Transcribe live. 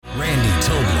Randy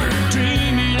Tobler.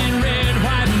 Dreaming in red,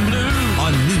 white, and blue.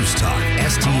 On NewsTalk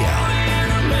STL.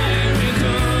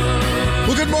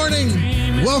 Well, good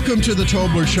morning. Welcome to the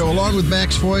Tobler Show. Along with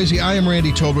Max Foisey, I am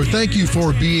Randy Tobler. Thank you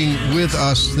for being with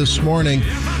us this morning.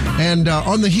 And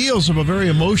on the heels of a very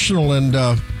emotional and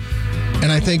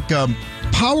I think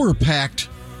power-packed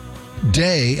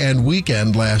day and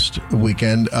weekend last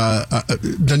weekend,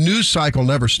 the news cycle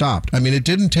never stopped. I mean, it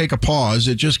didn't take a pause.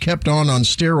 It just kept on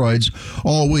steroids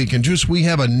all week. And just we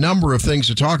have a number of things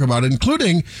to talk about,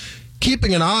 including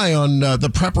keeping an eye on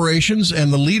the preparations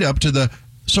and the lead up to the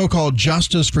so-called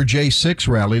Justice for J6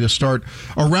 rally to start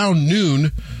around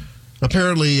noon,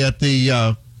 apparently at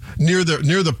the near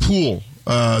the pool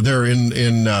there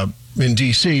in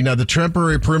D.C. Now, the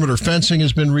temporary perimeter fencing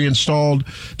has been reinstalled.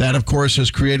 That, of course,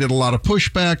 has created a lot of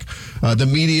pushback. The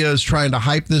media is trying to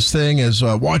hype this thing as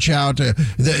watch out.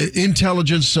 The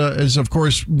intelligence is, of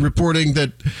course, reporting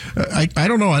that, I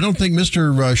don't know, I don't think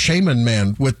Mr. Shaman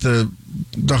Man with the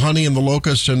honey and the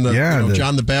locust and the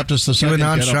John the Baptist II.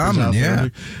 QAnon shaman, yeah.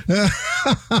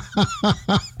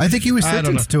 I think he was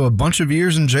sentenced to a bunch of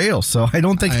years in jail, so I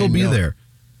don't think he'll be there.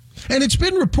 And it's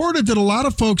been reported that a lot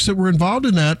of folks that were involved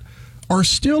in that are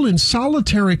still in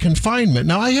solitary confinement.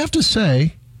 Now, I have to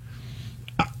say,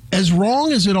 as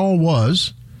wrong as it all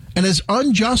was, and as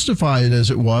unjustified as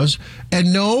it was,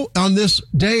 and no, on this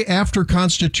day after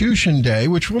Constitution Day,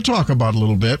 which we'll talk about a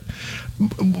little bit,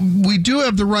 we do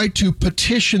have the right to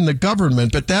petition the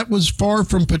government, but that was far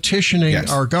from petitioning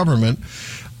our government.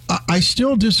 I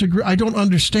still disagree. I don't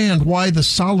understand why the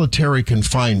solitary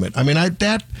confinement. I mean,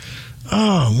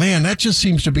 oh man, that just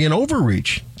seems to be an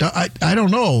overreach. I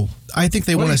don't know. I think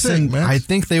they want to send. I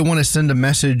think they want to send a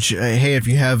message. Hey, if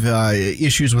you have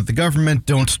issues with the government,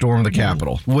 don't storm the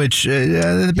Capitol. Which,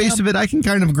 the base of it, I can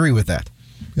kind of agree with that.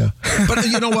 Yeah, but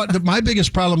you know what? My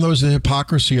biggest problem, though, is the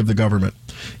hypocrisy of the government.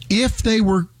 If they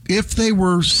were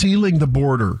sealing the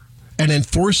border and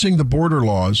enforcing the border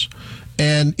laws,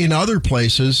 and in other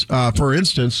places, for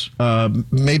instance,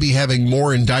 maybe having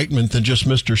more indictment than just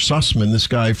Mr. Sussman, this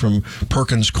guy from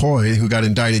Perkins Coie, who got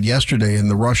indicted yesterday in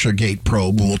the Russiagate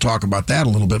probe, and we'll talk about that a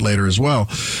little bit later as well.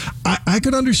 I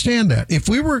could understand that. If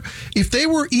they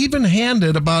were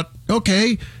even-handed about,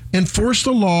 okay, enforce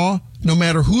the law, no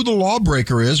matter who the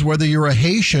lawbreaker is, whether you're a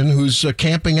Haitian who's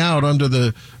camping out under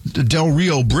the Del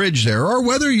Rio Bridge there, or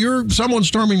whether you're someone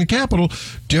storming the Capitol,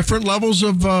 different levels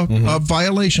of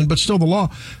violation, but still the law.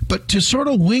 But to sort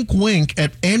of wink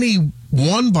at any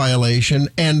one violation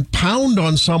and pound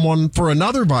on someone for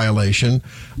another violation,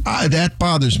 that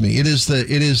bothers me. It is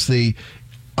the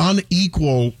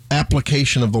unequal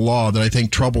application of the law that I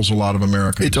think troubles a lot of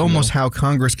Americans. It's almost how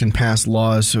Congress can pass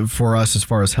laws for us as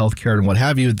far as health care and what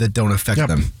have you that don't affect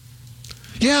them.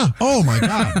 Yeah. Oh, my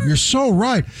God. You're so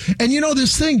right. And,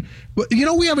 this thing,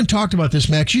 we haven't talked about this,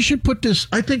 Max. You should put this,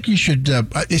 I think you should,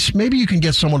 maybe you can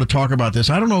get someone to talk about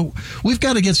this. I don't know. We've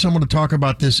got to get someone to talk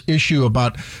about this issue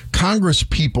about Congress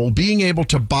people being able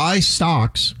to buy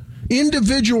stocks,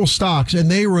 individual stocks,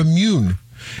 and they are immune.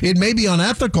 It may be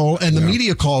unethical, and the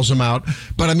media calls them out,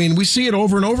 but I mean, we see it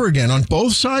over and over again on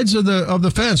both sides of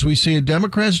the fence. We see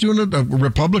Democrats doing it,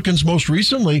 Republicans most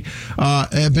recently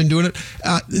have been doing it.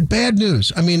 Bad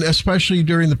news. I mean, especially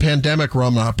during the pandemic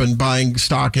run-up and buying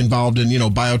stock involved in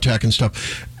biotech and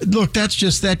stuff. Look,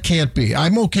 that can't be.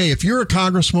 I'm okay if you're a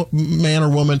congressman or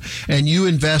woman and you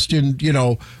invest in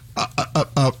a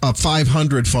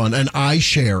 500 fund, an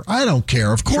iShare. I don't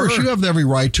care. Of course, you have every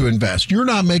right to invest. You're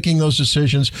not making those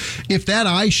decisions. If that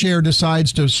iShare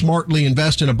decides to smartly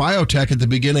invest in a biotech at the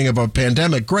beginning of a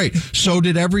pandemic, great. So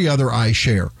did every other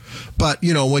iShare. But,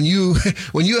 when you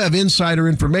have insider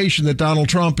information that Donald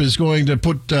Trump is going to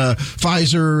put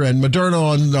Pfizer and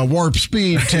Moderna on warp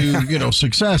speed to,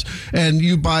 success, and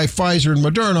you buy Pfizer and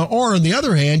Moderna, or on the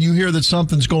other hand, you hear that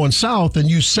something's going south and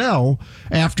you sell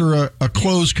after a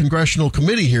closed congressional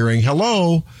committee hearing,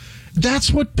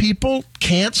 that's what people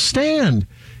can't stand,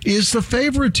 is the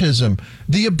favoritism,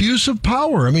 the abuse of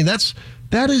power. I mean,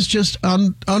 that is just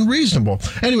unreasonable.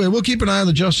 Anyway, we'll keep an eye on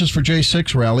the Justice for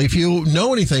J6 rally. If you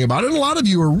know anything about it, and a lot of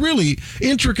you are really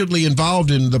intricately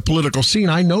involved in the political scene.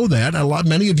 I know that.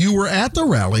 Many of you were at the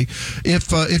rally.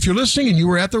 If you're listening and you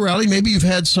were at the rally, maybe you've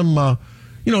had some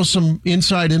some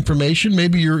inside information.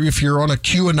 Maybe if you're on a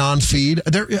QAnon feed.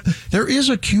 There is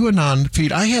a QAnon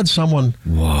feed. I had someone,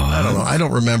 I don't know, I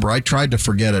don't remember. I tried to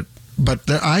forget it. But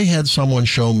I had someone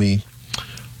show me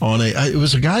it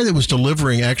was a guy that was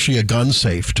delivering actually a gun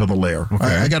safe to the lair. Okay.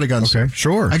 I got a gun safe.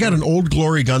 Sure. I got an Old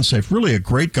Glory gun safe, really a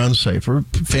great gun safe, a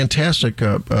fantastic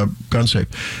gun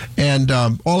safe. And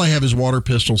all I have is water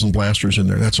pistols and blasters in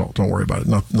there. That's all. Don't worry about it.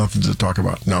 Nothing to talk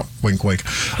about. No, wink, wink.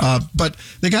 But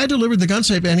the guy delivered the gun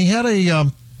safe, and he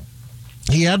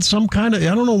had some kind of,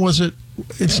 I don't know,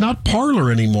 it's not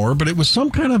Parler anymore, but it was some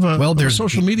kind of a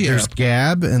social media There's app.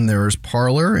 Gab, and there's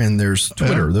Parler, and there's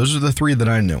Twitter. Those are the three that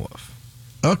I know of.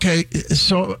 Okay,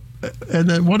 so, and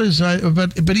then but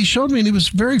he showed me, and he was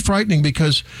very frightening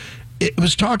because it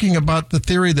was talking about the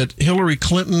theory that Hillary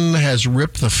Clinton has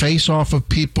ripped the face off of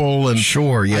people. And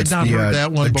sure, yeah. I'd not heard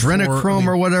that one adrenochrome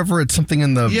before. or whatever. It's something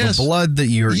in the blood that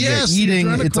you're eating.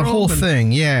 It's a whole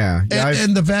thing, yeah.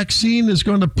 And the vaccine is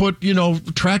going to put,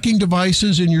 tracking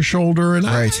devices in your shoulder. And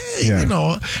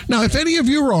now if any of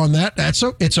you are on that,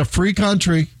 it's a free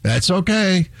country. That's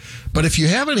okay. But if you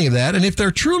have any of that, and if there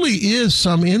truly is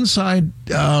some inside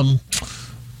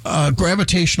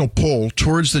gravitational pull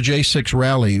towards the J6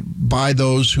 rally by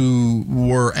those who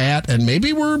were at and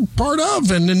maybe were part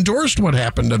of and endorsed what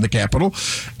happened in the Capitol,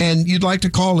 and you'd like to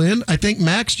call in, I think,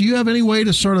 Max, do you have any way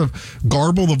to sort of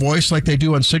garble the voice like they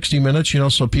do on 60 Minutes,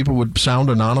 so people would sound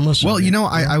anonymous? Well,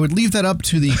 I would leave that up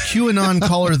to the QAnon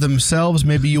caller themselves.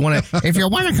 Maybe you want to, if you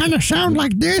want to kind of sound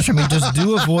like this, just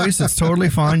do a voice. It's totally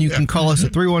fine. You can call us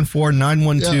at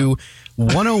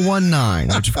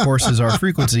 314-912-1019, which, of course, is our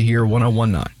frequency here,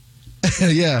 1019.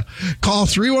 Yeah. Call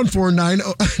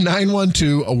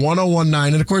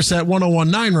 314-912-1019. And, of course, that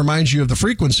 1019 reminds you of the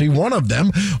frequency, one of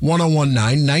them,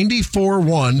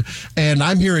 1019-94.1. And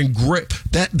I'm hearing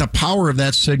the power of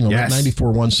that signal, that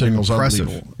 94.1 signal is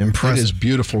unbelievable. Impressive. It is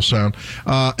beautiful sound.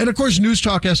 And, of course,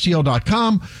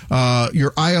 NewsTalkSTL.com, your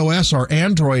iOS or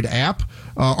Android app,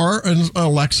 are an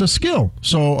Alexa skill.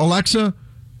 So, Alexa,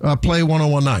 play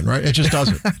 1019, right? It just does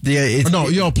it. Play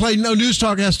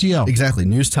NewsTalk STL. Exactly,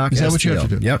 NewsTalk STL. Is that what you have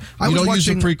to do? Yep. You don't use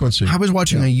the frequency. I was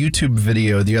watching a YouTube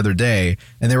video the other day,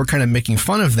 and they were kind of making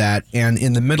fun of that. And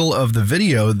in the middle of the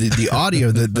video, the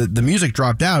audio, the music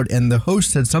dropped out, and the host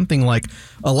said something like,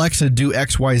 "Alexa, do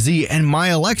XYZ." And my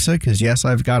Alexa, because yes,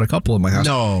 I've got a couple in my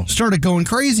house, started going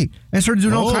crazy and started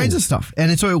doing all kinds of stuff.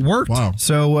 And so it worked. Wow.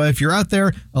 So if you're out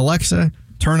there, Alexa,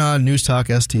 turn on NewsTalk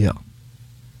STL.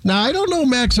 Now, I don't know,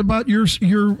 Max, about your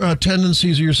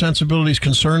tendencies or your sensibilities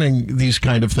concerning these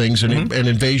kind of things and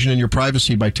invasion in your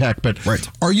privacy by tech, but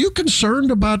are you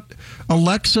concerned about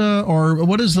Alexa, or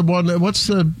what is the one? What's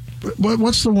the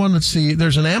one that's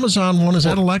there's an Amazon one? Is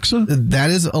that Alexa? That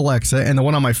is Alexa, and the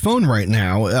one on my phone right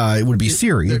now, it would be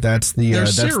Siri. That's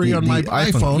Siri on my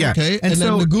iPhone. Yeah. Okay, and so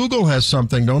then the Google has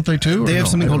something, don't they too? They have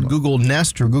something called Google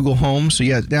Nest or Google Home. So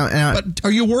yeah. But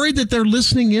are you worried that they're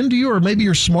listening into you, or maybe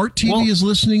your smart TV is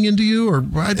listening into you, or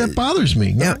that bothers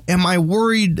me? No? Am I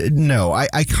worried? No.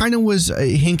 I kind of was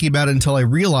hinky about it until I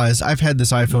realized I've had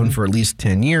this iPhone for at least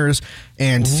 10 years,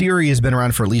 and Siri has been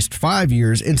around for at least 5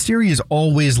 years, and Siri is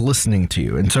always listening to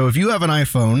you. And so if you have an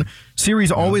iPhone,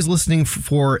 Siri's always listening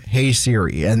for "Hey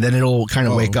Siri," and then it'll kind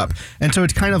of wake up. And so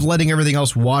it's kind of letting everything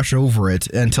else wash over it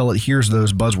until it hears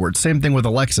those buzzwords. Same thing with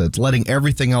Alexa. It's letting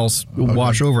everything else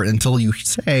wash over it until you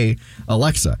say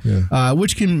Alexa,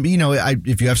 which can,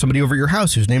 if you have somebody over at your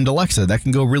house who's named Alexa, that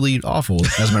can go really awful,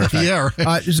 as a matter of fact. Yeah,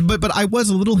 right. But I was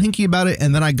a little hinky about it,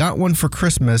 and then I got one for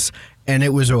Christmas, and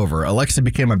it was over. Alexa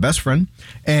became my best friend,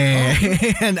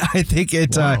 and I think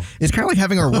it's kind of like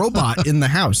having a robot in the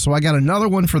house. So I got another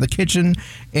one for the kitchen,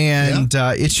 and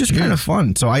it's just kind of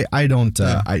fun. So I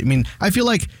feel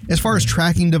like as far as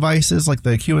tracking devices, like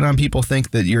the QAnon people think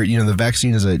that the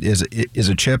vaccine is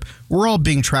a chip. We're all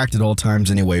being tracked at all times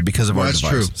anyway because of our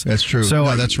devices. That's true.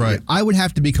 So that's right. I would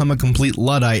have to become a complete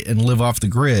Luddite and live off the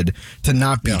grid to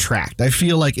not be tracked. I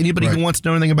feel like anybody who wants to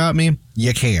know anything about me,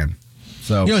 you can.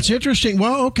 So it's interesting.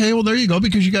 Well, okay, there you go,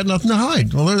 because you got nothing to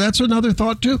hide. Well, that's another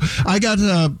thought too. I got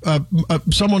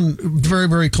someone very,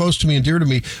 very close to me and dear to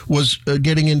me was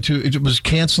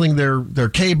canceling their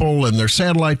cable and their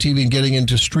satellite TV and getting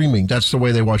into streaming. That's the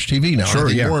way they watch TV now. Sure,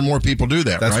 I think more and more people do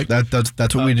that, right?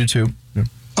 That's what we do too. Yeah.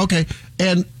 Okay,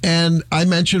 and I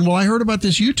mentioned, I heard about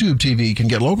this YouTube TV. You can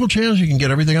get local channels, you can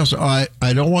get everything else. I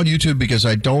don't want YouTube because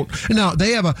I don't. Now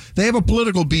they have a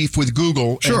political beef with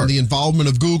Google and the involvement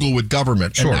of Google with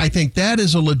government. Sure. And I think that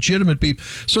is a legitimate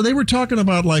beef. So they were talking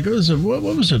about what was it,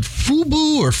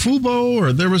 Fubo or Fubo,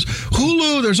 or there was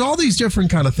Hulu. There's all these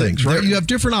different kind of things, right? You have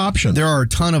different options. There are a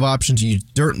ton of options. You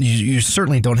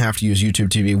certainly don't have to use YouTube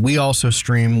TV. We also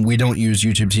stream. We don't use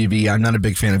YouTube TV. I'm not a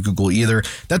big fan of Google either.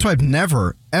 That's why I've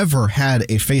never ever had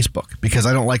a Facebook because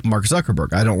I don't like Mark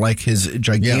Zuckerberg. I don't like his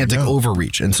gigantic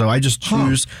overreach. And so I just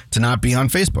choose to not be on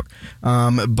Facebook.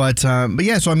 But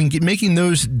yeah, so I mean, making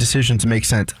those decisions make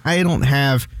sense.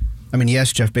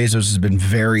 Yes, Jeff Bezos has been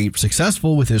very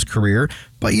successful with his career,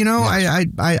 but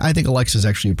I think Alexa is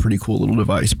actually a pretty cool little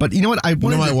device. But you know what? I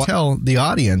wanted to tell the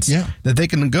audience that they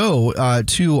can go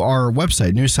to our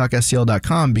website,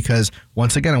 newstalkstl.com, because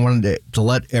once again, I wanted to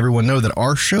let everyone know that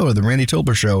our show, the Randy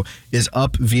Tobler Show, is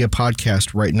up via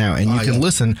podcast right now, and you can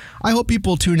listen. I hope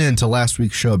people tune in to last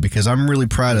week's show because I'm really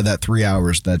proud of that 3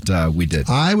 hours that we did.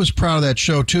 I was proud of that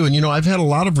show too, and I've had a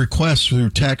lot of requests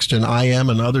through text and IM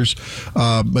and others,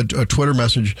 a Twitter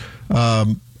message.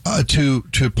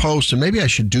 To post, and maybe I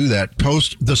should do that,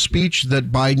 post the speech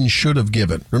that Biden should have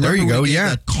given. Remember, there you go,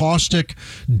 that caustic,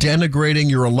 denigrating,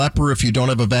 you're a leper if you don't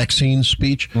have a vaccine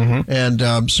speech.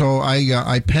 And so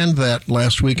I penned that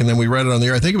last week, and then we read it on the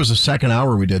air. I think it was the second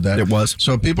hour we did that. It was.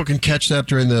 So people can catch that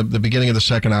during the beginning of the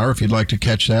second hour if you'd like to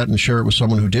catch that and share it with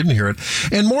someone who didn't hear it.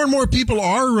 And more people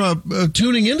are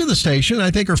tuning into the station, I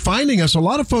think, are finding us. A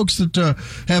lot of folks that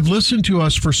have listened to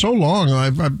us for so long.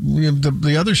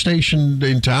 The other station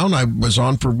in town I was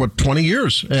on for 20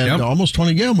 years and almost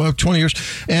 20 years,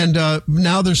 and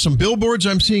now there's some billboards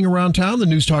I'm seeing around town, the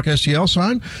NewsTalk STL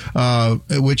sign,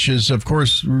 which is of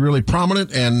course really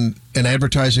prominent and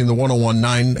advertising the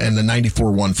 101.9 and the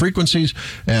 94.1 frequencies.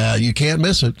 You can't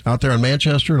miss it out there in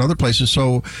Manchester and other places.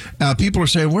 So people are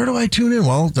saying, where do I tune in?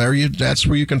 Well, that's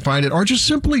where you can find it. Or just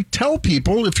simply tell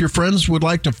people, if your friends would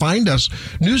like to find us,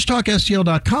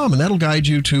 newstalkstl.com, and that'll guide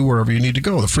you to wherever you need to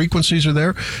go. The frequencies are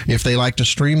there. If they like to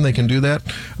stream, they can do that.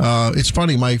 It's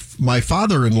funny, my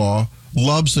father-in-law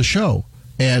loves the show.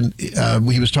 And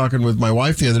he was talking with my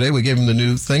wife the other day. We gave him the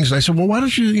new things. And I said, well, why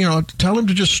don't you, tell him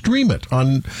to just stream it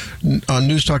on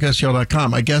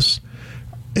newstalkstl.com. I guess,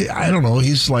 I don't know,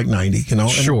 he's like 90,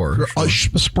 Sure.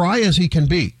 Spry as he can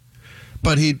be.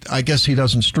 But I guess he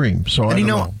doesn't stream. So I don't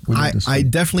know. I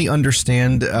definitely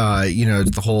understand,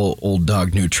 the whole old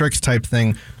dog, new tricks type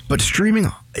thing. But streaming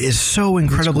is so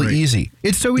incredibly easy.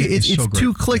 It's so easy. It's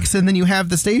 2 clicks and then you have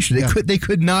the station. They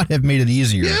could not have made it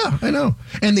easier. Yeah, I know.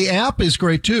 And the app is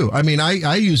great too. I mean,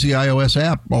 I use the iOS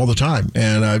app all the time,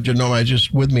 and I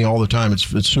just with me all the time.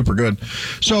 It's super good.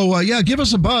 So give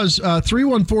us a buzz.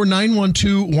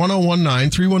 314-912-1019.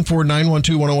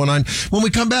 314-912-1019. When we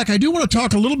come back, I do want to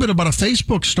talk a little bit about a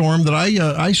Facebook storm that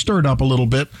I stirred up a little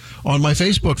bit on my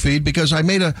Facebook feed because I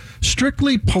made a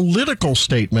strictly political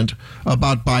statement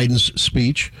about Biden's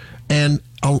speech. And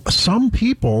some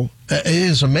people, it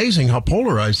is amazing how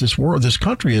polarized this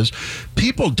country is.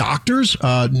 People, doctors,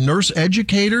 nurse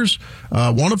educators,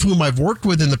 one of whom I've worked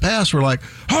with in the past were like,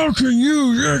 how can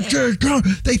you?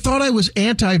 They thought I was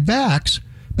anti-vax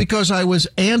because I was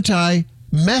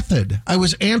anti-method. I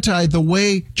was anti the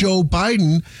way Joe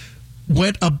Biden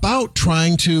went about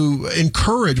trying to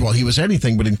encourage. Well, he was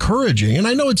anything but encouraging. And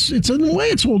I know it's in a way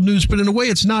it's old news, but in a way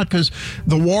it's not, because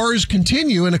the wars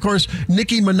continue. And of course,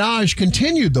 Nicki Minaj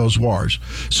continued those wars.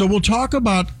 So we'll talk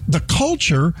about the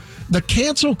culture, the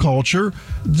cancel culture,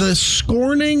 the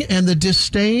scorning and the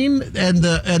disdain and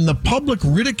the public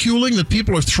ridiculing that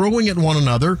people are throwing at one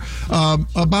another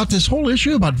about this whole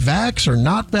issue about vax or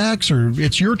not vax, or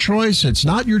it's your choice, it's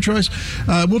not your choice.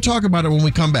 We'll talk about it when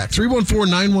we come back.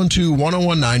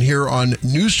 314-912-1019 here on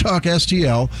NewsTalk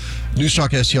STL,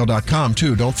 newstalkstl.com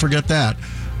too. Don't forget that.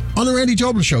 On the Randy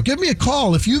Tobler Show. Give me a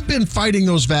call if you've been fighting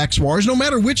those vax wars, no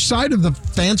matter which side of the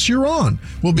fence you're on.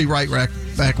 We'll be right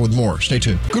back with more. Stay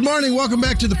tuned. Good morning. Welcome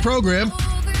back to the program.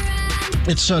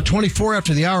 It's 24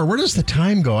 after the hour. Where does the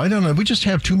time go? I don't know. We just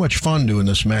have too much fun doing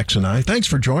this, Max and I. Thanks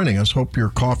for joining us. Hope your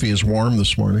coffee is warm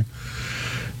this morning.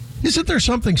 Isn't there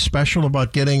something special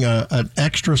about getting an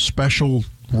extra special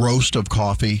roast of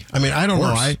coffee? I mean, I don't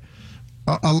know.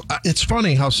 It's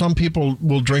funny how some people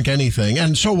will drink anything,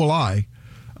 and so will I.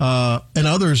 And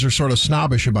others are sort of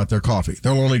snobbish about their coffee.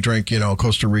 They'll only drink,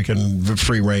 Costa Rican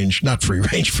free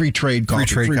trade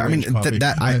coffee. I mean,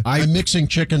 I'm mixing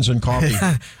chickens and coffee.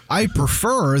 I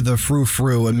prefer the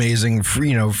frou-frou amazing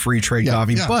free trade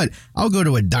coffee, but I'll go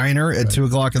to a diner at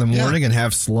 2:00 in the morning and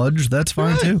have sludge. That's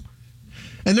fine too.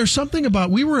 And there's something about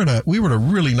we were at a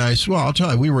really nice. Well, I'll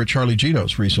tell you, we were at Charlie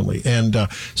Gito's recently, and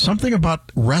something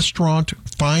about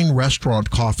fine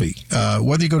restaurant coffee.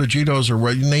 Whether you go to Gito's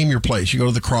or you name your place, you go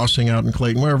to the Crossing out in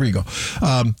Clayton, wherever you go.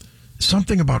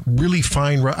 Something about really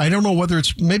fine. I don't know whether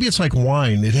maybe it's like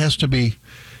wine. It has to be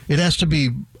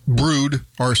brewed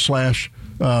or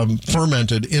 /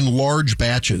 fermented in large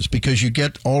batches because you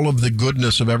get all of the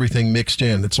goodness of everything mixed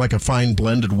in. It's like a fine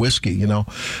blended whiskey, you know.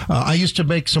 I used to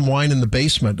make some wine in the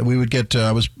basement. We would get,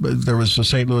 there was a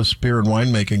St. Louis beer and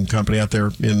winemaking company out there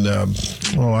in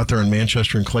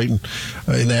Manchester and Clayton,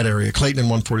 in that area, Clayton and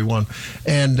 141.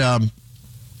 And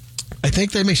I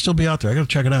think they may still be out there. I got to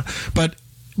check it out. But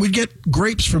we'd get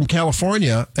grapes from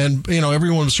California, and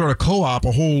everyone would sort of co-op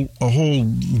a whole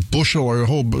bushel or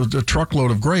a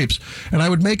truckload of grapes, and I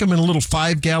would make them in a little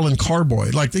 5-gallon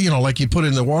carboy, like you put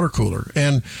in the water cooler,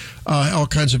 and all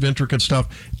kinds of intricate stuff.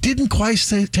 Didn't quite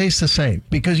taste the same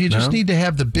because you just need to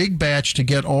have the big batch to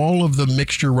get all of the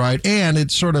mixture right, and it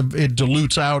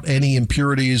dilutes out any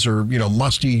impurities or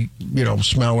musty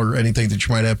smell or anything that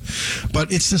you might have.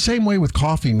 But it's the same way with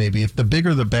coffee. Maybe if the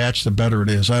bigger the batch, the better it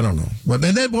is. I don't know. But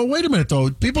wait a minute though.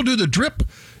 People do the drip.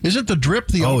 Isn't the drip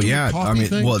the ultimate coffee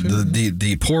thing? Well,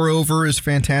 the pour over is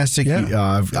fantastic.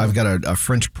 Yeah. I've got a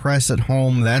French press at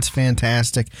home. That's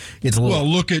fantastic. It's a little. Well,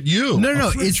 look at you.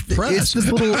 No. It's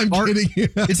this little. I'm kidding you.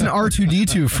 It's an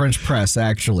R2D2 French press,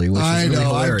 actually. Which is really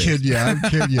hilarious. I'm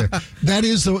kidding you. That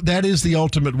is the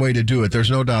ultimate way to do it.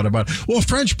 There's no doubt about it. Well,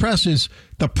 French press is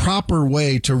the proper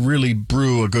way to really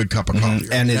brew a good cup of coffee,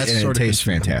 right? and it tastes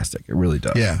fantastic. It really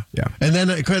does. Yeah. And then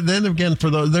again,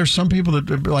 there's some people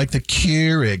that like the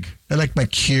Keurig. I like my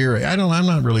Keurig. I'm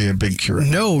not really a big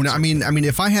Keurig. No. I mean,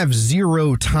 if I have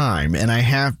zero time and I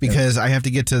have I have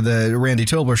to get to the Randy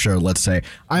Tobler show, let's say,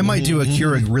 I might do a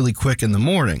Keurig really quick in the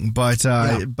morning. But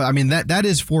I mean that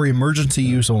is for emergency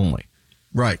use only.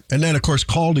 Right. And then, of course,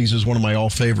 Caldi's is one of my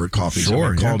all-favorite coffees.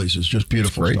 Sure, Caldi's is just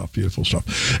beautiful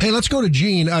stuff. Hey, let's go to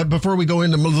Gene. Before we go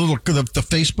into the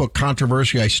Facebook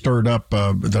controversy I stirred up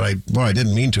I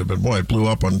didn't mean to, but boy, it blew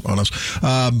up on us.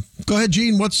 Go ahead,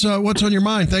 Gene. What's on your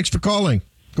mind? Thanks for calling.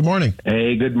 Good morning.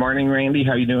 Hey, good morning, Randy.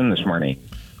 How you doing this morning?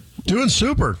 Doing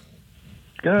super.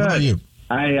 Good. How about you?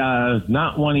 I,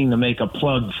 not wanting to make a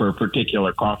plug for a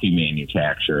particular coffee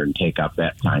manufacturer and take up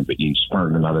that time, but you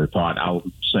spurred another thought. I'll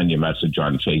send you a message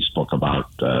on Facebook about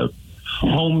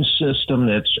home system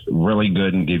that's really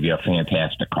good and give you a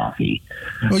fantastic coffee.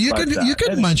 Well, you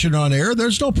can mention it on air.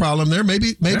 There's no problem there.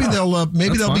 Maybe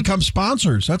they'll become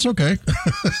sponsors. That's okay.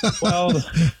 Well,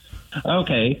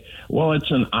 okay. Well,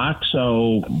 it's an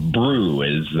OXO brew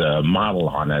is the model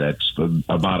on it. It's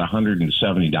about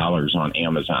 $170 on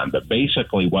Amazon. But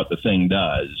basically what the thing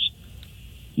does,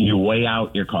 you weigh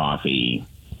out your coffee,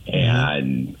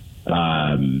 and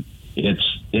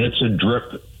it's a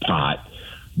drip pot.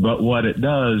 But what it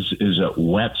does is it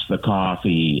wets the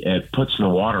coffee. It puts the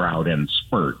water out in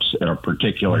spurts at a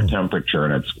particular temperature,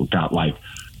 and it's got like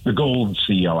the gold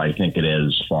seal, I think it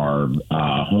is, for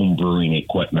home brewing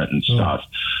equipment and stuff.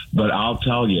 But I'll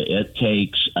tell you, it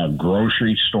takes a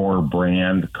grocery store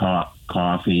brand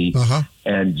coffee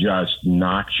and just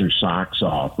knocks your socks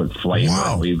off with flavor.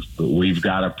 Wow. We've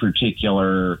got a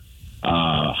particular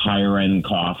higher end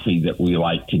coffee that we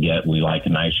like to get. We like a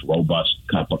nice robust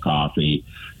cup of coffee.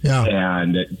 Yeah.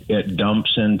 And it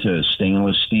dumps into a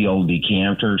stainless steel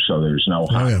decanter, so there's no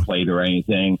hot plate or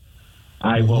anything.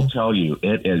 I will tell you,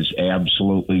 it is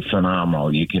absolutely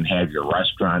phenomenal. You can have your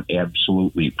restaurant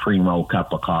absolutely primo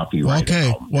cup of coffee right Okay.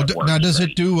 now. Well, now does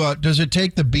it do? Does it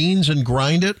take the beans and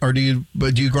grind it, or do you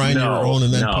grind your own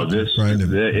and then grind it?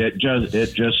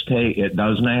 It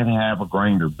does not have a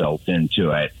grinder built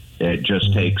into it. It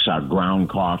just takes a ground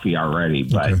coffee already.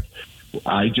 But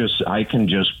I can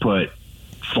just put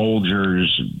Folgers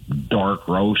dark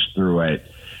roast through it.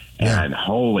 And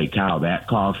holy cow, that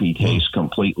coffee tastes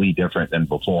completely different than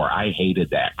before. I hated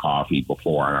that coffee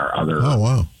before on our other. Oh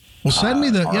wow! Well, send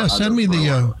me that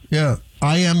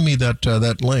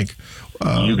link.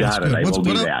 You got it. I will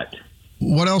do that.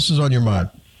 What else is on your mind?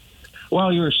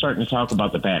 Well, you were starting to talk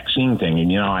about the vaccine thing,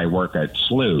 and I work at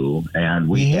SLU, and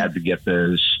we had to get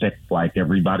the stick like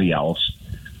everybody else.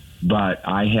 But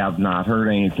I have not heard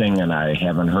anything, and I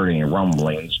haven't heard any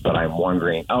rumblings. But I'm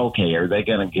wondering, okay, are they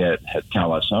going to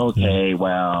tell us, okay,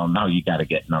 well, now you got to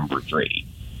get number 3?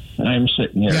 And I'm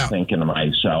sitting here thinking to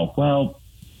myself, well,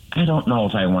 I don't know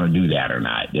if I want to do that or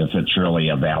not. If it's really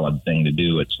a valid thing to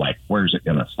do, it's like, where's it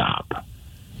going to stop?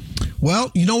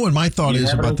 Well, you know what my thought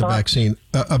is about the vaccine,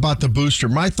 about the booster.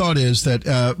 My thought is that,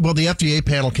 the FDA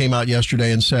panel came out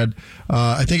yesterday and said,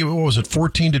 I think,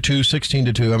 14-2,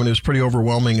 16-2. I mean, it was pretty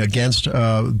overwhelming against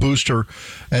booster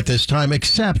at this time,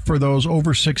 except for those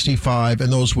over 65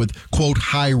 and those with, quote,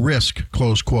 high risk,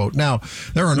 close quote. Now,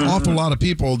 there are an awful lot of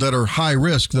people that are high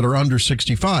risk that are under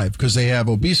 65 because they have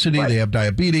obesity, they have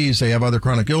diabetes, they have other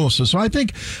chronic illnesses. So I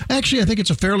think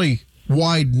it's a fairly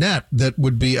wide net that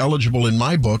would be eligible in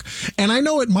my book. And I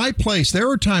know at my place, there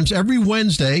are times every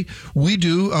Wednesday we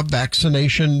do a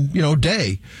vaccination,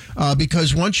 day,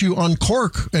 because once you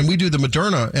uncork, and we do the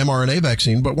Moderna mRNA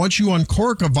vaccine, but once you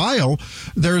uncork a vial,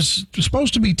 there's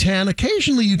supposed to be 10.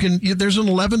 Occasionally there's an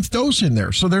 11th dose in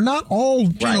there. So they're not all,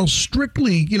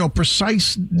 strictly,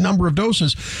 precise number of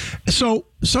doses. So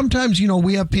sometimes,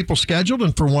 we have people scheduled,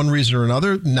 and for one reason or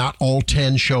another, not all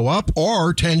 10 show up,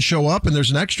 or 10 show up and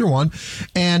there's an extra one.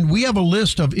 And we have a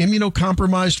list of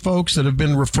immunocompromised folks that have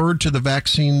been referred to the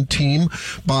vaccine team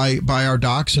by our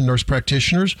docs and nurse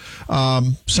practitioners,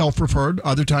 self-referred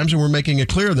other times. And we're making it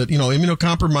clear that,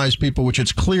 immunocompromised people, which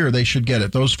it's clear they should get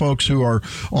it. Those folks who are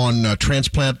on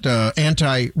transplant,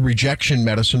 anti-rejection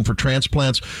medicine for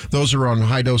transplants, those are on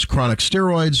high-dose chronic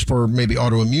steroids for maybe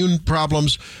autoimmune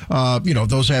problems,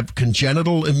 those have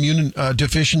congenital immune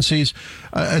deficiencies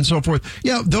and so forth.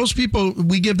 Yeah, those people,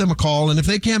 we give them a call, and if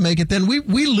they can't make it, then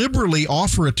we liberally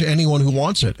offer it to anyone who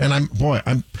wants it. And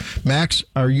Max,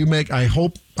 I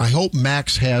hope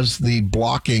Max has the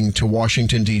blocking to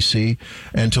Washington, D.C.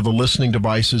 and to the listening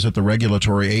devices at the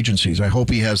regulatory agencies. I hope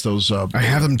he has those. I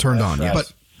have them turned on. Yes.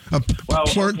 But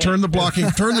turn the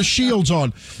blocking, turn the shields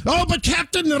on. Oh, but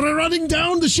Captain, they're running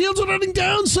down. The shields are running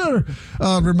down, sir.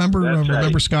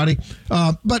 Remember, Scotty.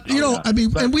 And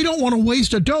we don't want to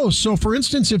waste a dose. So, for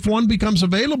instance, if one becomes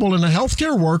available and a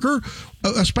healthcare worker,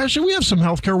 especially we have some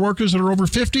healthcare workers that are over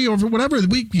 50, over whatever,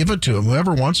 we give it to them.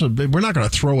 Whoever wants it, we're not going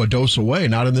to throw a dose away.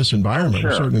 Not in this environment.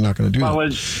 We're certainly not going to do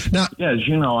that. As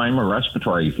you know, I'm a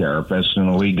respiratory therapist,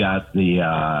 and we got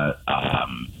the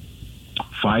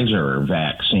Pfizer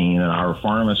vaccine, and our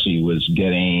pharmacy was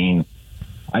getting,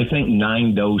 I think,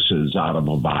 9 doses out of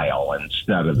a vial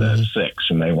instead of the 6,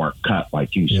 and they weren't cut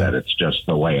like you said. It's just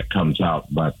the way it comes out.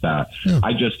 But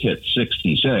I just hit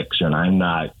 66, and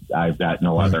I've got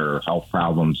no other health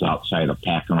problems outside of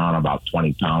packing on about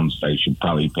 20 pounds. I should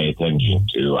probably pay attention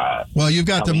to. Well, you've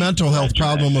got the mental health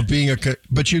problem of being a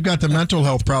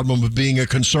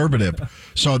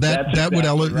conservative. So that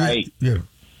would right. Yeah.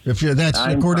 If that's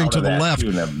according to the left,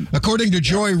 according to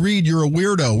Joy Reid, you're a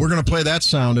weirdo. We're going to play that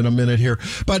sound in a minute here.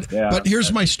 But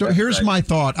here's my story. Here's my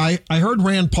thought. I heard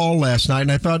Rand Paul last night,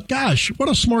 and I thought, gosh, what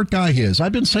a smart guy he is.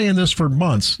 I've been saying this for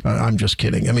months. I'm just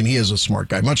kidding. I mean, he is a smart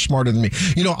guy, much smarter than me.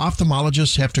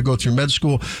 Ophthalmologists have to go through med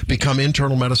school, become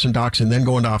internal medicine docs, and then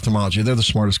go into ophthalmology. They're the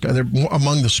smartest guy. They're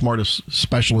among the smartest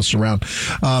specialists around.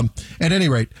 At any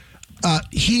rate.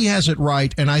 He has it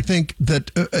right, and I think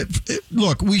that,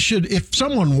 look, we should, if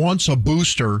someone wants a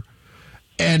booster,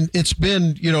 and it's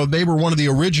been, they were one of the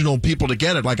original people to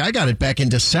get it. Like, I got it back in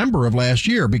December of last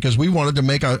year because we wanted to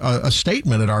make a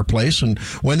statement at our place, and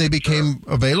when they became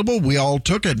available, we all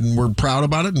took it, and we're proud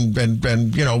about it, and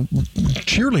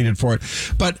cheerleaded for it.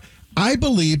 But I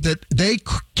believe that they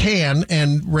can,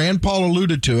 and Rand Paul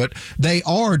alluded to it, they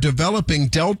are developing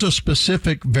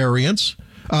Delta-specific variants,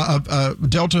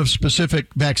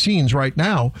 Delta-specific vaccines right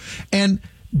now, and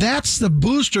that's the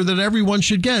booster that everyone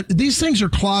should get. These things are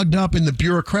clogged up in the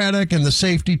bureaucratic and the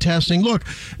safety testing. Look,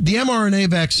 the mRNA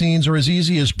vaccines are as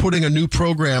easy as putting a new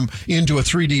program into a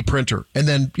 3D printer and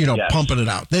then, pumping it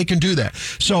out. They can do that.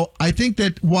 So I think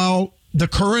that while the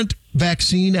current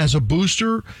vaccine as a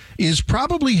booster is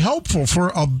probably helpful for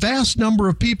a vast number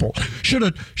of people. Should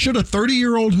a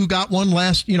 30-year-old who got one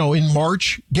in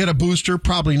March get a booster?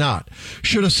 Probably not.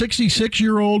 Should a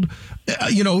 66-year-old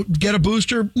get a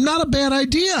booster? Not a bad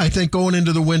idea, I think, going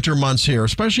into the winter months here,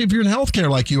 especially if you're in healthcare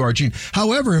like you are, Gene.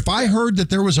 However, if I heard that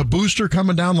there was a booster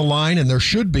coming down the line, and there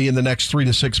should be in the next 3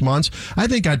 to 6 months, I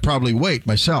think I'd probably wait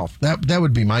myself. That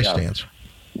would be my stance.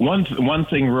 One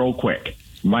thing real quick.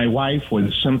 My wife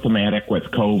was symptomatic with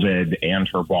COVID and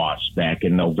her boss back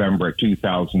in November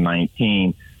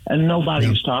 2019, and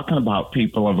nobody's talking about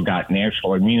people have got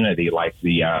natural immunity like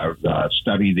the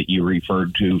study that you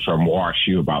referred to from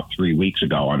WashU about 3 weeks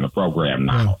ago on the program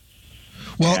now.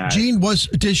 Well, Gene,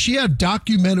 did she have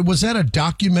was that a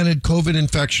documented COVID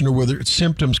infection, or were there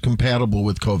symptoms compatible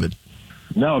with COVID?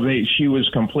 No, she was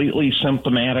completely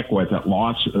symptomatic with it.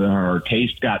 Her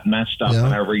taste got messed up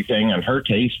and everything, and her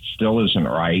taste still isn't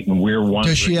right. And we're wondering,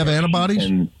 does she have antibodies?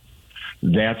 And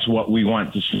that's what we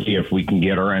want to see, if we can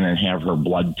get her in and have her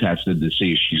blood tested to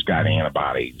see if she's got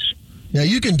antibodies. Yeah,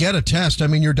 you can get a test. I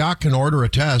mean, your doc can order a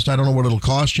test. I don't know what it'll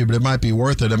cost you, but it might be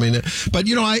worth it. I mean, but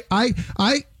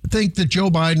I think that Joe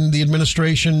Biden, the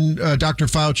administration, Dr.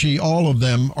 Fauci, all of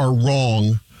them are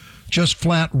wrong. Just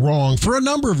flat wrong for a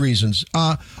number of reasons,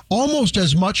 almost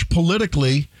as much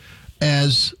politically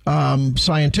as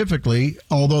scientifically,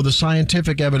 although the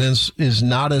scientific evidence is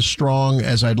not as strong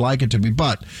as I'd like it to be.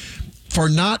 But for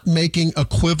not making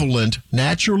equivalent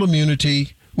natural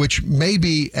immunity which may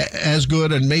be as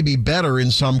good and maybe better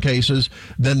in some cases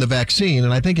than the vaccine.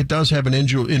 And I think it does have an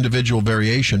individual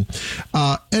variation.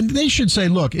 And they should say,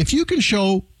 look, if you can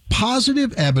show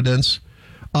positive evidence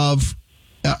of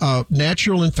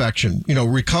natural infection,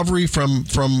 recovery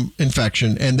from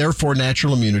infection and therefore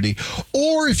natural immunity,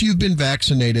 or if you've been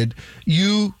vaccinated,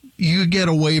 you get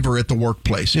a waiver at the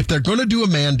workplace. If they're going to do a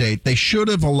mandate, they should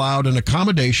have allowed an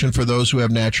accommodation for those who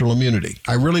have natural immunity.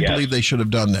 I really believe they should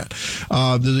have done that.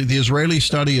 The Israeli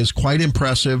study is quite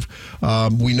impressive.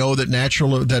 We know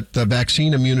that the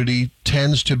vaccine immunity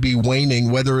tends to be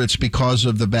waning, whether it's because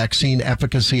of the vaccine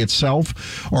efficacy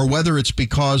itself or whether it's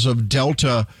because of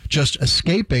Delta just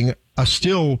escaping a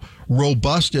still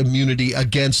robust immunity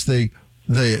against the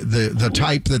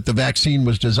type that the vaccine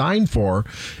was designed for.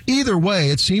 Either way,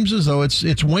 it seems as though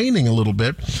it's waning a little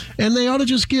bit, and they ought to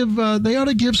just give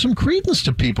some credence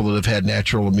to people that have had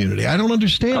natural immunity. I don't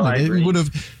understand it.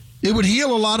 It would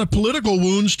heal a lot of political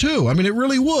wounds too. I mean, it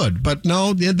really would. But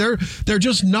no, they're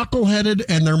just knuckleheaded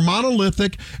and they're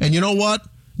monolithic. And you know what?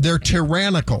 They're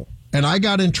tyrannical. And I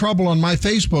got in trouble on my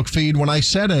Facebook feed when I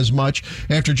said as much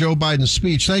after Joe Biden's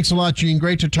speech. Thanks a lot, Gene.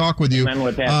 Great to talk with you. And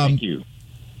with that, thank you.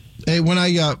 When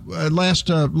I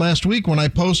last week when I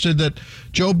posted that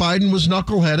Joe Biden was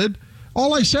knuckleheaded,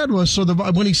 all I said was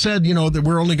when he said that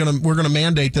we're going to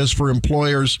mandate this for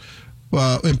employees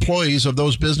of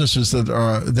those businesses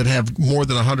that have more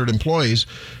than 100 employees.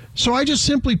 So I just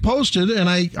simply posted and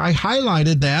I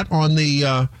highlighted that on the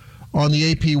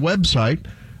AP website.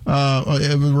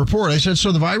 Report. I said,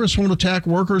 so the virus won't attack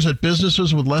workers at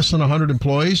businesses with less than 100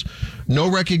 employees, no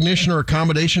recognition or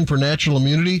accommodation for natural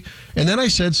immunity. And then I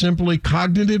said simply,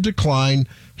 cognitive decline,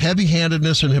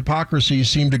 heavy-handedness, and hypocrisy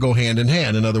seem to go hand in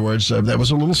hand. In other words, that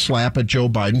was a little slap at Joe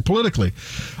Biden politically.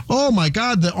 Oh, my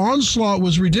God, the onslaught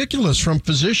was ridiculous from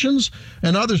physicians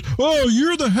and others. Oh,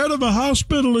 you're the head of a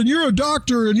hospital, and you're a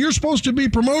doctor, and you're supposed to be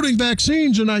promoting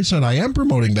vaccines. And I said, I am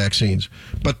promoting vaccines.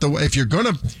 But if you're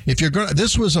gonna,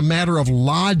 this was a matter of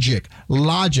logic.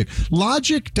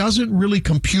 Logic doesn't really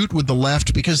compute with the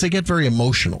left because they get very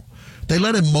emotional. They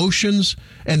let emotions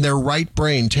and their right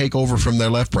brain take over from their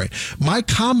left brain. My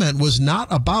comment was not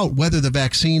about whether the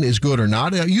vaccine is good or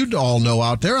not. You all know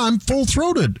out there, I'm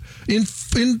full-throated in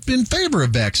favor of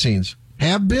vaccines.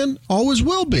 Have been, always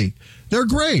will be. They're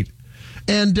great.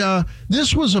 And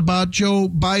this was about Joe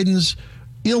Biden's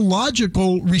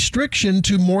illogical restriction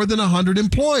to more than 100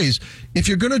 employees. If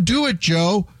you're going to do it,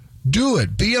 Joe, do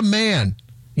it. Be a man.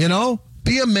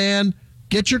 Be a man.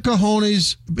 Get your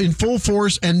cojones in full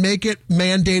force and make it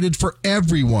mandated for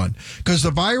everyone. Because the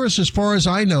virus, as far as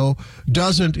I know,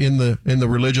 doesn't, in the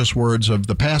religious words of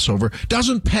the Passover,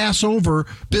 doesn't pass over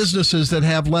businesses that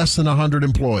have less than 100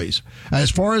 employees.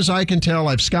 As far as I can tell,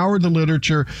 I've scoured the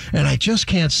literature, and I just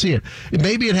can't see it.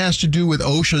 Maybe it has to do with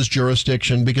OSHA's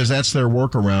jurisdiction, because that's their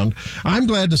workaround. I'm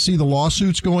glad to see the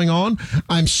lawsuits going on.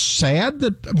 I'm sad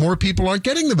that more people aren't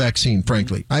getting the vaccine,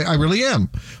 frankly. I really am.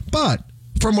 But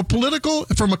from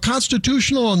a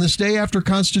constitutional, on this day after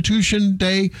Constitution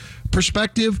Day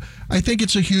perspective, I think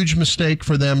it's a huge mistake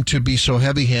for them to be so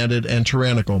heavy-handed and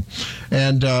tyrannical.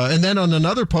 And then on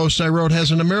another post I wrote,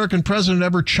 has an American president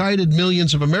ever chided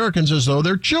millions of Americans as though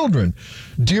they're children?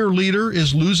 Dear leader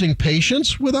is losing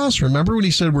patience with us. Remember when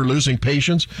he said we're losing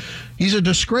patience? He's a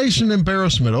disgrace and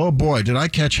embarrassment. Oh boy, did I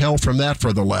catch hell from that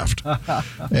for the left.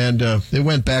 And it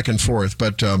went back and forth.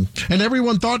 But and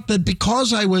everyone thought that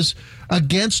because I was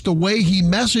against the way he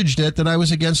messaged it, that I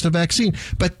was against the vaccine.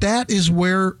 But that is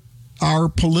where our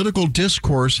political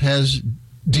discourse has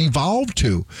devolved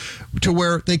to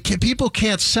where people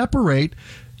can't separate.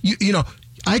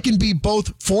 I can be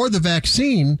both for the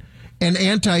vaccine and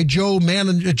anti-Joe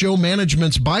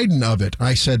management's Biden of it.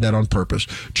 I said that on purpose.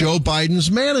 Joe Biden's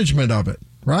management of it,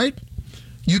 right?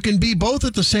 You can be both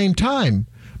at the same time,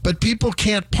 but people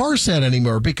can't parse that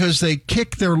anymore because they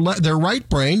kick their right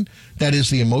brain, that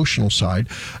is the emotional side,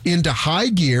 into high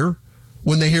gear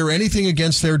when they hear anything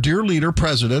against their dear leader,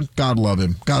 president. God love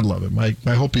him. God love him.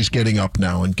 I hope he's getting up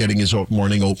now and getting his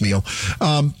morning oatmeal,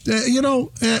 and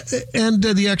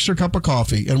the extra cup of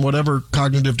coffee and whatever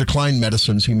cognitive decline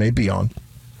medicines he may be on.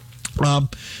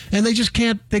 And they just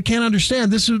can't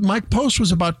understand. My post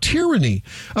was about tyranny,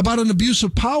 about an abuse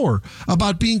of power,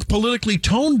 about being politically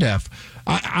tone deaf.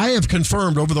 I have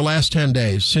confirmed over the last 10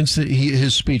 days since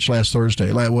his speech last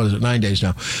Thursday, 9 days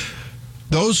now,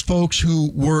 those folks who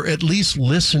were at least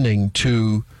listening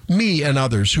to me and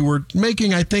others who were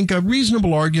making, I think, a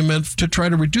reasonable argument to try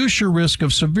to reduce your risk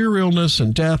of severe illness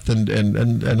and death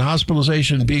and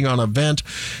hospitalization, being on a vent.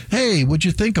 Hey, would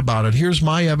you think about it? Here's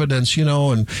my evidence,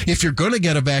 and if you're going to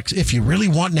get a vaccine, if you really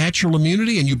want natural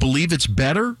immunity and you believe it's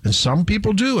better, and some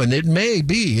people do, and it may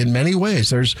be in many ways.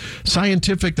 There's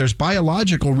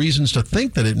biological reasons to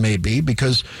think that it may be,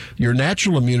 because your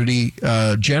natural immunity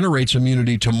generates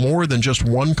immunity to more than just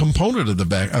one component of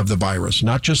the virus,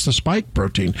 not just the spike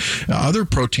protein, other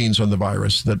proteins on the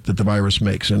virus that the virus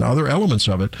makes and other elements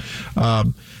of it.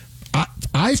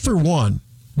 I, for one,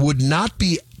 would not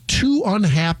be too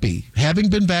unhappy, having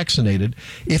been vaccinated,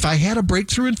 if I had a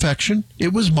breakthrough infection,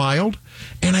 it was mild,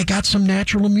 and I got some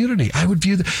natural immunity. I would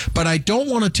view that. But I don't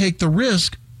want to take the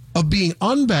risk of being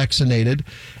unvaccinated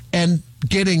and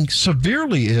getting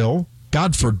severely ill,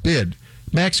 God forbid.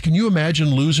 Max, can you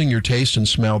imagine losing your taste and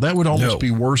smell? That would almost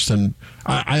be worse than,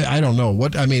 I don't know.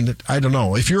 I don't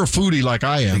know. If you're a foodie like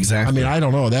I am, exactly. I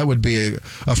don't know. That would be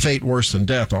a fate worse than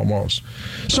death almost.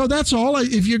 So that's all.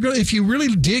 If you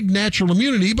really dig natural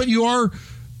immunity, but you are,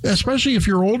 especially if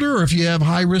you're older or if you have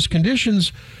high-risk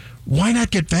conditions, why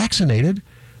not get vaccinated?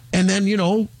 And then,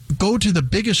 go to the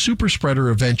biggest super spreader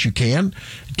event you can,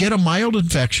 get a mild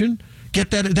infection,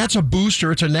 get that. That's a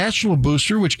booster. It's a natural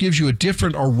booster, which gives you a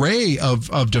different array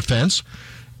of defense.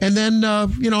 And then,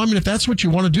 if that's what you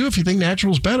want to do, if you think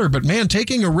natural is better. But, man,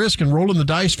 taking a risk and rolling the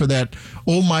dice for that,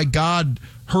 oh, my God,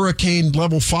 hurricane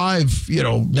level 5,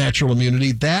 natural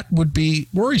immunity, that would be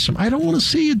worrisome. I don't want to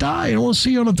see you die. I don't want to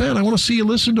see you on a vent. I want to see you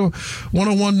listen to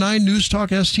 1019 News Talk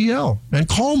STL and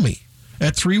call me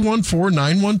at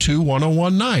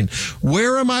 314-912-1019.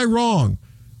 Where am I wrong?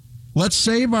 Let's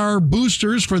save our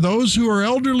boosters for those who are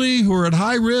elderly, who are at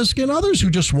high risk, and others who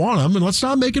just want them. And let's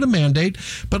not make it a mandate,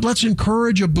 but let's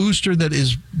encourage a booster that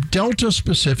is Delta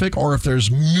specific, or if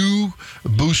there's new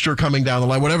booster coming down the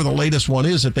line, whatever the latest one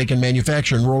is that they can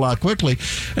manufacture and roll out quickly.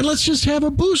 And let's just have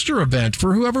a booster event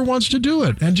for whoever wants to do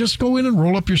it. And just go in and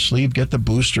roll up your sleeve, get the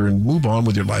booster, and move on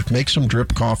with your life. Make some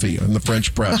drip coffee in the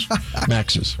French press.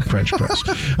 Max's French press.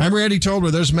 I'm Randy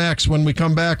Tobler. There's Max. When we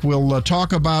come back, we'll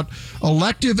talk about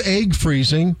elective egg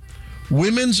freezing,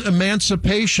 women's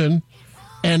emancipation,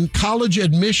 and college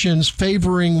admissions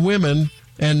favoring women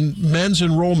and men's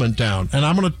enrollment down. And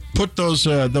I'm going to put those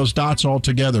dots all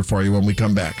together for you when we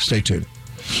come back. Stay tuned.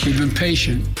 We've been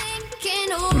patient,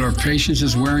 but our patience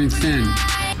is wearing thin.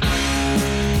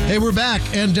 Hey, we're back,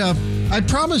 and I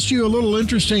promised you a little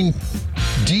interesting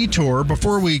detour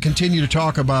before we continue to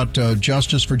talk about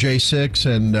justice for J6,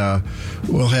 and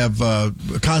we'll have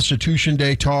Constitution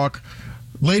Day talk.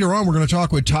 Later on, we're going to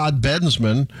talk with Todd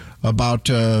Bensman about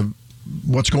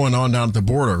what's going on down at the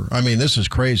border. I mean, this is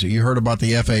crazy. You heard about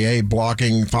the FAA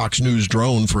blocking Fox News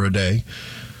drone for a day.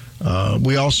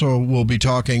 We also will be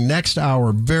talking next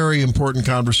hour, very important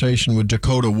conversation with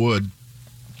Dakota Wood,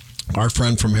 our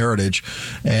friend from Heritage.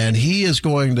 And he is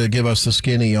going to give us the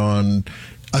skinny on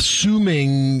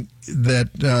assuming that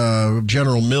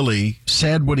General Milley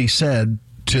said what he said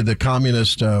to the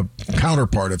communist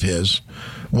counterpart of his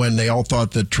when they all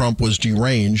thought that Trump was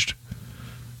deranged,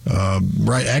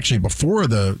 right, actually before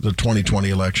the 2020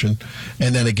 election,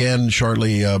 and then again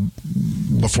shortly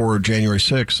before January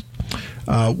 6th.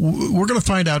 We're going to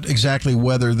find out exactly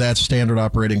whether that's standard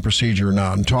operating procedure or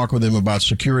not, and talk with him about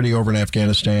security over in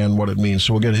Afghanistan, what it means.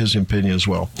 So we'll get his opinion as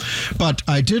well. But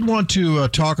I did want to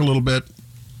talk a little bit.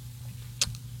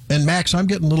 And Max, I'm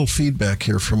getting a little feedback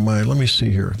here from let me see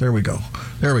here. There we go.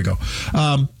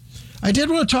 I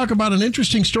did want to talk about an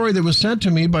interesting story that was sent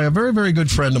to me by a very, very good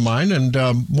friend of mine, and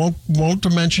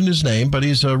won't mention his name, but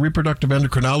he's a reproductive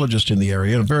endocrinologist in the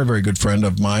area, and a very, very good friend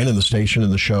of mine in the station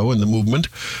and the show and the movement.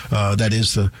 That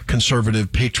is the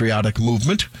conservative patriotic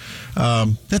movement.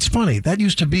 That's funny. That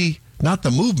used to be not the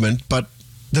movement, but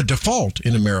the default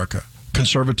in America.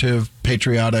 Conservative,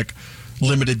 patriotic,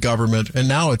 limited government, and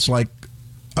now it's like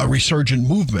a resurgent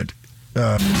movement.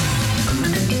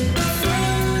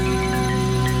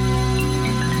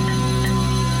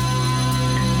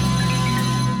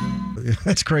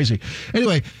 That's crazy.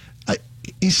 Anyway,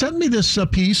 he sent me this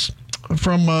piece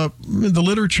from the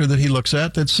literature that he looks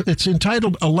at. It's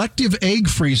entitled "Elective Egg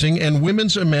Freezing and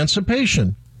Women's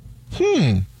Emancipation."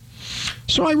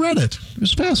 So I read it. It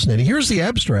was fascinating. Here's the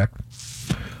abstract.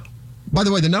 By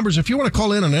the way, the numbers, if you want to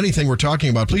call in on anything we're talking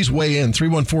about, please weigh in,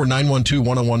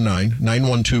 314-912-1019,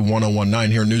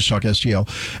 912-1019 here in News Talk STL.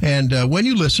 And when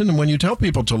you listen and when you tell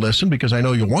people to listen, because I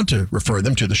know you'll want to refer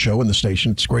them to the show and the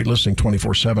station. It's great listening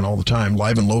 24/7 all the time,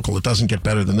 live and local. It doesn't get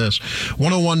better than this.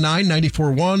 1019,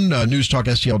 94.1,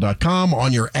 newstalkstl.com,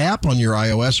 on your app, on your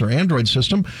iOS or Android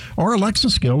system, or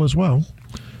Alexa skill as well.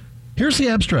 Here's the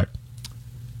abstract.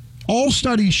 All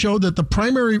studies show that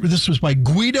this was by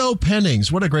Guido Pennings.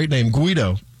 What a great name,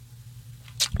 Guido.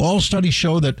 All studies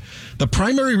show that the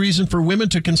primary reason for women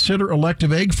to consider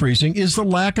elective egg freezing is the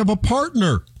lack of a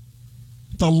partner.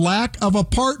 The lack of a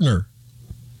partner.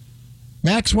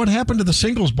 Max, what happened to the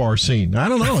singles bar scene? I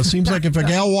don't know. It seems like if a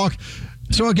gal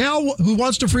a gal who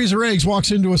wants to freeze her eggs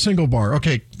walks into a single bar.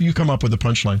 Okay, you come up with the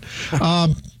punchline.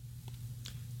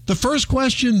 The first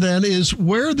question then is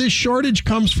where this shortage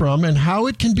comes from and how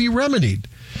it can be remedied.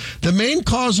 The main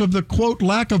cause of the, quote,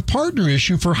 lack of partner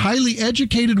issue for highly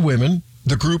educated women,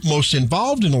 the group most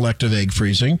involved in elective egg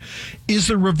freezing, is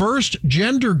the reversed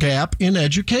gender gap in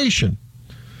education.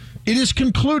 It is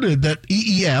concluded that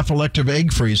EEF, elective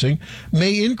egg freezing,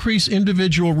 may increase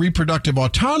individual reproductive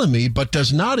autonomy, but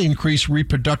does not increase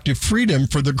reproductive freedom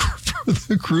for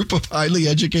the group of highly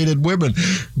educated women.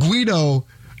 Guido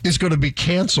is going to be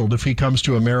canceled if he comes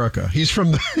to America. He's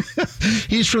from the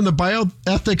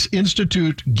Bioethics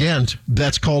Institute Ghent.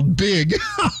 That's called BIG.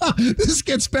 This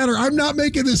gets better. I'm not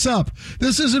making this up.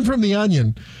 This isn't from The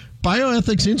Onion.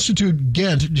 Bioethics Institute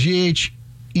Ghent,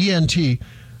 G-H-E-N-T,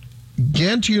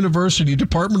 Ghent University,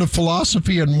 Department of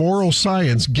Philosophy and Moral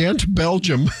Science, Ghent,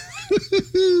 Belgium.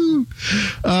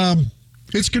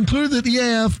 It's concluded that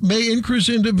EAF may increase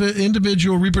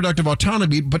individual reproductive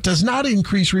autonomy, but does not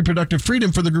increase reproductive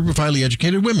freedom for the group of highly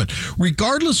educated women.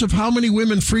 Regardless of how many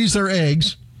women freeze their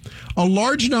eggs, a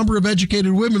large number of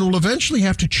educated women will eventually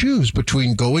have to choose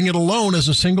between going it alone as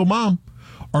a single mom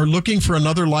or looking for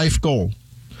another life goal.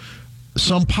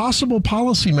 Some possible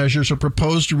policy measures are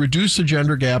proposed to reduce the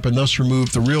gender gap and thus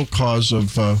remove the real cause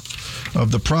of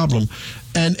the problem.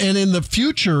 And in the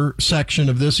future section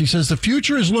of this, he says the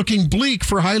future is looking bleak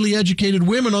for highly educated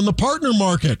women on the partner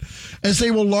market, as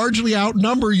they will largely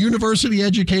outnumber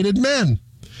university-educated men.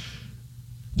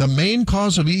 The main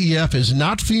cause of EEF is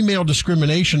not female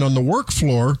discrimination on the work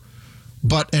floor,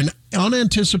 but an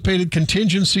unanticipated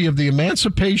contingency of the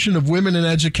emancipation of women in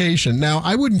education. Now,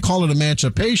 I wouldn't call it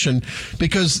emancipation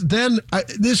because then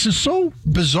this is so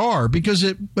bizarre because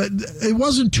it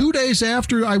wasn't 2 days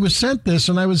after I was sent this,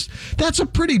 and that's a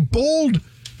pretty bold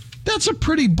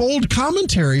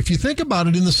commentary if you think about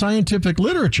it in the scientific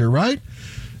literature, right?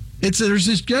 There's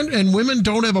this gender, and women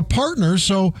don't have a partner,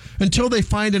 so until they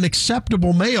find an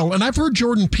acceptable male. And I've heard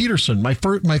Jordan Peterson, my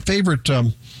favorite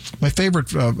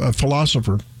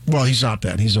philosopher. Well, he's not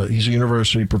that. He's a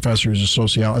university professor. He's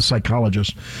a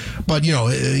psychologist. But,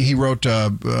 he wrote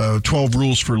 12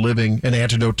 Rules for Living, An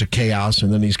Antidote to Chaos,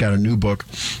 and then he's got a new book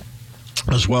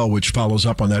as well, which follows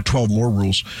up on that, 12 More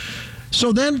Rules.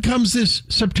 So then comes this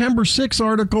September 6th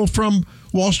article from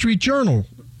Wall Street Journal.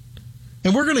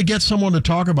 And we're going to get someone to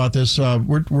talk about this.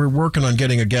 We're working on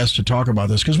getting a guest to talk about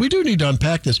this because we do need to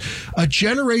unpack this. A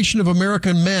generation of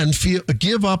American men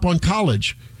give up on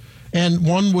college. And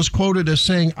one was quoted as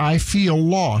saying, "I feel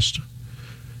lost."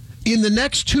 In the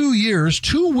next 2 years,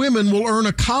 2 women will earn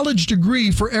a college degree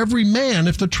for every man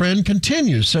if the trend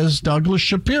continues, says Douglas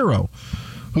Shapiro,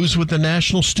 who's with the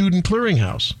National Student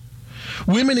Clearinghouse.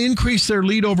 Women increase their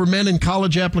lead over men in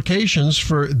college applications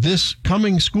for this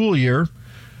coming school year.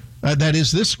 That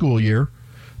is this school year,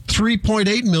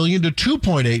 3.8 million to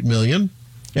 2.8 million.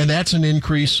 And that's an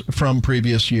increase from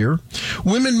previous year.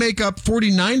 Women make up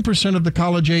 49% of the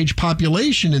college-age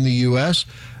population in the U.S.,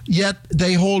 yet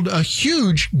they hold a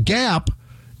huge gap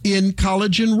in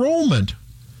college enrollment.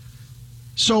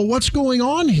 So what's going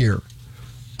on here?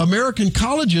 American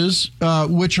colleges,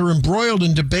 which are embroiled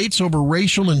in debates over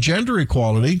racial and gender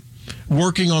equality,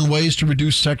 working on ways to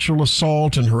reduce sexual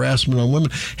assault and harassment on women,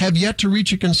 have yet to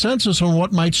reach a consensus on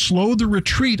what might slow the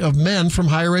retreat of men from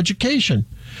higher education.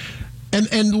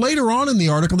 And later on in the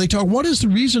article, they talk, what is the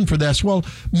reason for this? Well,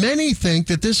 many think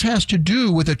that this has to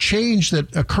do with a change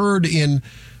that occurred in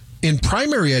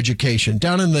primary education,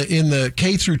 down in the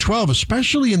K through 12,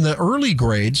 especially in the early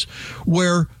grades,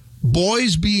 where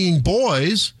boys being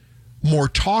boys, more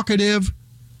talkative,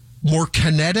 more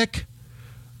kinetic,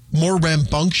 more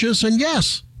rambunctious, and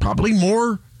yes, probably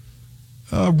more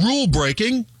rule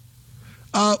breaking,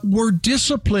 were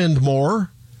disciplined more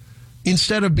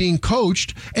instead of being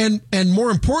coached, and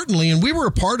more importantly, and we were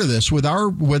a part of this with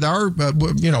our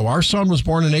our son was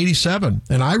born in 87,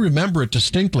 and I remember it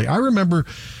distinctly. I remember,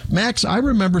 Max,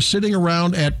 sitting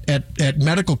around at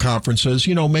medical conferences.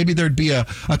 Maybe there'd be a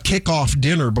kickoff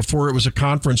dinner before it was a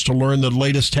conference to learn the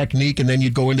latest technique, and then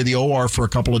you'd go into the OR for a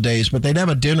couple of days. But they'd have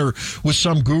a dinner with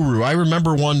some guru. I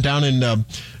remember one down in the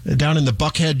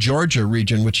Buckhead, Georgia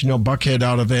region, which Buckhead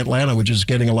out of Atlanta, which is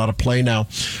getting a lot of play now,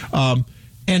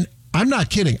 and I'm not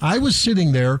kidding. I was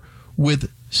sitting there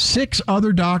with 6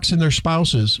 other docs and their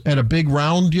spouses at a big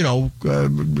round,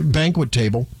 banquet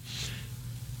table.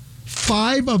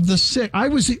 5 of the 6. I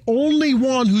was the only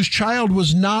one whose child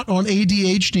was not on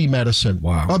ADHD medicine.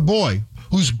 Wow. A boy,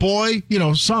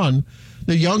 son,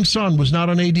 the young son was not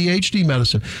on ADHD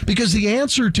medicine. Because the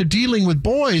answer to dealing with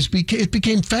boys, it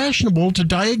became fashionable to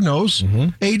diagnose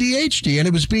ADHD, and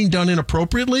it was being done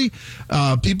inappropriately.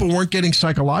 People weren't getting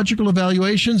psychological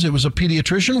evaluations. It was a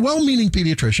pediatrician, well-meaning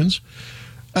pediatricians.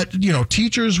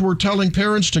 Teachers were telling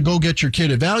parents to go get your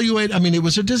kid evaluated. I mean, it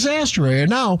was a disaster area.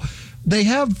 Now, they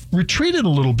have retreated a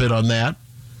little bit on that,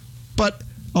 but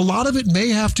a lot of it may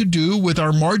have to do with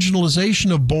our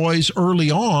marginalization of boys early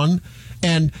on.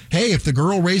 And, hey, if the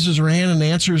girl raises her hand and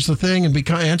answers the thing and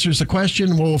answers the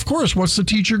question, well, of course, what's the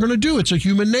teacher going to do? It's a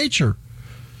human nature.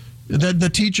 The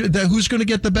teacher, who's going to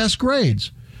get the best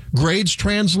grades? Grades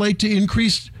translate to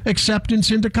increased acceptance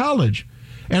into college.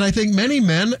 And I think many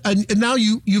men, and now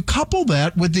you couple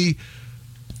that with the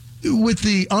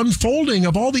unfolding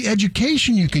of all the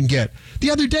education you can get. The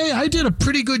other day, I did a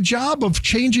pretty good job of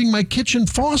changing my kitchen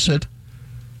faucet.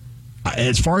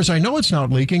 As far as I know, it's not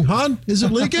leaking. Hon, is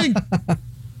it leaking?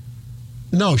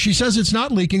 No, she says it's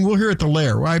not leaking. We'll hear at the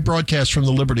lair. I broadcast from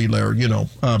the Liberty Lair,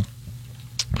 And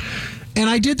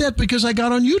I did that because I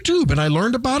got on YouTube and I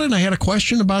learned about it. And I had a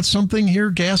question about something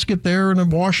here, gasket there and a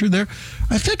washer there.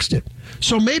 I fixed it.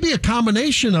 So maybe a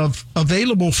combination of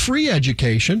available free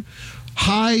education,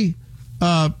 high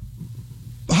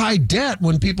debt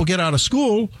when people get out of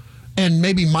school, and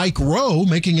maybe Mike Rowe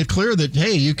making it clear that,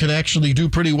 hey, you can actually do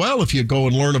pretty well if you go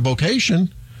and learn a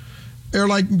vocation. They're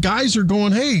like, guys are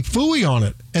going, hey, phooey on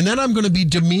it. And then I'm going to be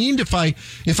demeaned if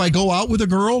I go out with a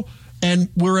girl and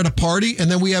we're at a party and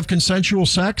then we have consensual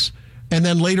sex. And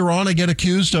then later on I get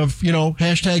accused of,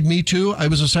 hashtag me too. I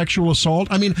was a sexual assault.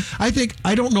 I mean, I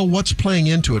don't know what's playing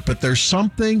into it, but there's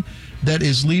something that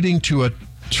is leading to a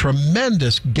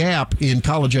tremendous gap in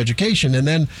college education. And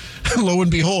then, lo and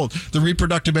behold, the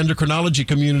reproductive endocrinology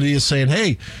community is saying,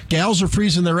 hey, gals are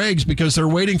freezing their eggs because they're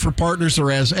waiting for partners that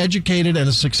are as educated and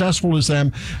as successful as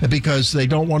them because they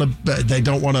don't want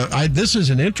to. This is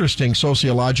an interesting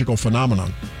sociological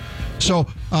phenomenon. So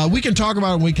we can talk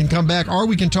about it when we can come back, or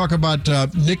we can talk about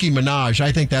Nicki Minaj.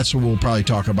 I think that's what we'll probably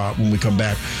talk about when we come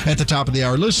back at the top of the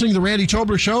hour. Listening to the Randy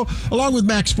Tobler Show, along with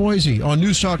Max Boise on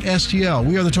NewsTalk STL.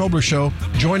 We are the Tobler Show.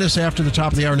 Join us after the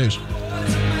top of the hour news.